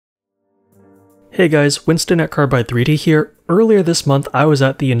Hey guys, Winston at Carbide 3D here. Earlier this month I was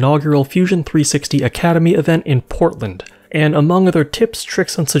at the inaugural Fusion 360 Academy event in Portland, and among other tips,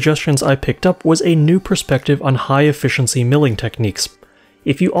 tricks, and suggestions I picked up was a new perspective on high efficiency milling techniques.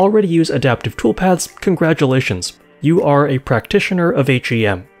 If you already use adaptive toolpaths, congratulations. You are a practitioner of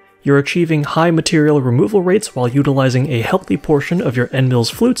HEM. You're achieving high material removal rates while utilizing a healthy portion of your endmill's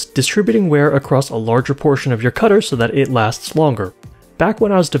flutes, distributing wear across a larger portion of your cutter so that it lasts longer. Back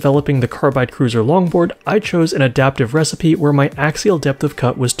when I was developing the Carbide Cruiser longboard, I chose an adaptive recipe where my axial depth of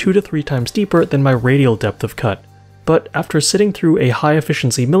cut was 2 to 3 times deeper than my radial depth of cut. But after sitting through a high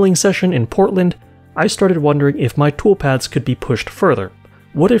efficiency milling session in Portland, I started wondering if my toolpaths could be pushed further.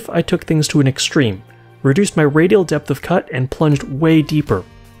 What if I took things to an extreme, reduced my radial depth of cut and plunged way deeper?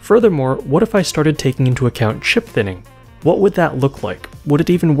 Furthermore, what if I started taking into account chip thinning? What would that look like? Would it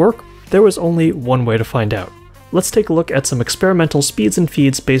even work? There was only one way to find out. Let's take a look at some experimental speeds and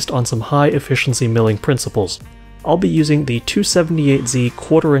feeds based on some high efficiency milling principles. I'll be using the 278Z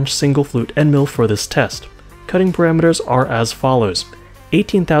 1/4 inch single flute end mill for this test. Cutting parameters are as follows: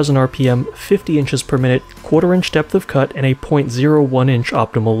 18,000 RPM, 50 inches per minute, 1/4 inch depth of cut, and a 0.01 inch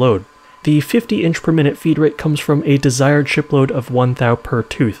optimal load. The 50 inch per minute feed rate comes from a desired chip load of 1 thou per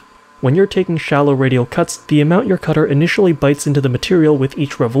tooth. When you're taking shallow radial cuts, the amount your cutter initially bites into the material with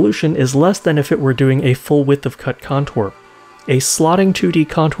each revolution is less than if it were doing a full width of cut contour. A slotting 2D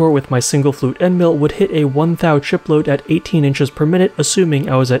contour with my single flute end mill would hit a 1 thou chip load at 18 inches per minute, assuming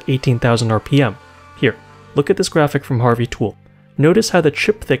I was at 18,000 RPM. Here, look at this graphic from Harvey Tool. Notice how the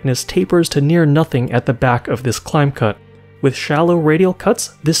chip thickness tapers to near nothing at the back of this climb cut. With shallow radial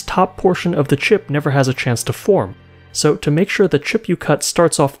cuts, this top portion of the chip never has a chance to form. So to make sure the chip you cut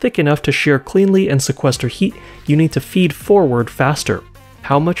starts off thick enough to shear cleanly and sequester heat, you need to feed forward faster.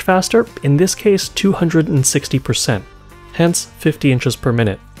 How much faster? In this case, 260%. Hence, 50 inches per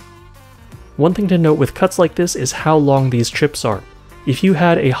minute. One thing to note with cuts like this is how long these chips are. If you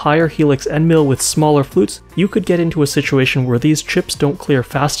had a higher helix end mill with smaller flutes, you could get into a situation where these chips don't clear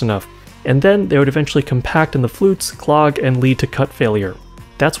fast enough, and then they would eventually compact in the flutes, clog, and lead to cut failure.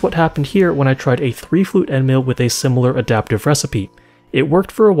 That's what happened here when I tried a 3-flute end mill with a similar adaptive recipe. It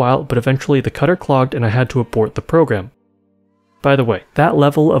worked for a while, but eventually the cutter clogged and I had to abort the program. By the way, that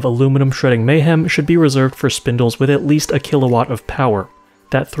level of aluminum shredding mayhem should be reserved for spindles with at least a kilowatt of power.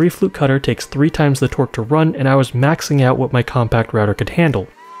 That 3-flute cutter takes 3 times the torque to run, and I was maxing out what my compact router could handle.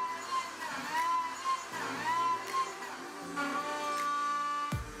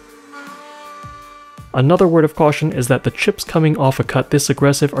 Another word of caution is that the chips coming off a cut this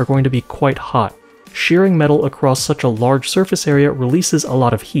aggressive are going to be quite hot. Shearing metal across such a large surface area releases a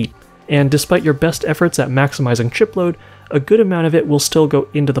lot of heat, and despite your best efforts at maximizing chip load, a good amount of it will still go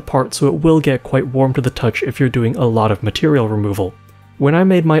into the part, so it will get quite warm to the touch if you're doing a lot of material removal. When I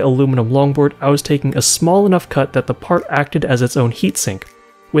made my aluminum longboard, I was taking a small enough cut that the part acted as its own heatsink.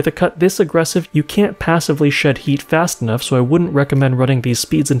 With a cut this aggressive, you can't passively shed heat fast enough, so I wouldn't recommend running these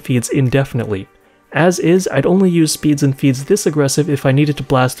speeds and feeds indefinitely. As is, I'd only use speeds and feeds this aggressive if I needed to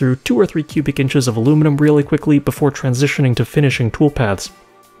blast through 2 or 3 cubic inches of aluminum really quickly before transitioning to finishing toolpaths.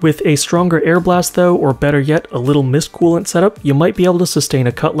 With a stronger air blast though, or better yet, a little mist coolant setup, you might be able to sustain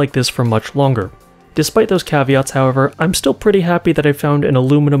a cut like this for much longer. Despite those caveats, however, I'm still pretty happy that I found an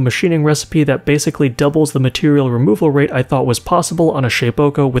aluminum machining recipe that basically doubles the material removal rate I thought was possible on a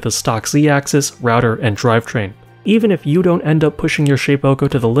Shapeoko with a stock Z-axis, router, and drivetrain. Even if you don't end up pushing your Shapeoko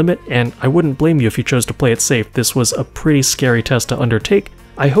to the limit, and I wouldn't blame you if you chose to play it safe, this was a pretty scary test to undertake,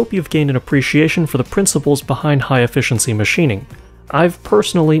 I hope you've gained an appreciation for the principles behind high-efficiency machining. I've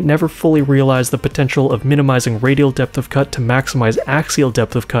personally never fully realized the potential of minimizing radial depth of cut to maximize axial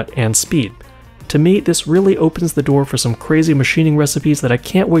depth of cut and speed. To me, this really opens the door for some crazy machining recipes that I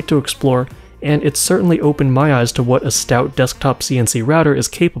can't wait to explore, and it's certainly opened my eyes to what a stout Desktop CNC router is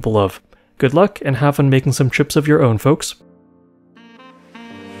capable of. Good luck, and have fun making some chips of your own, folks.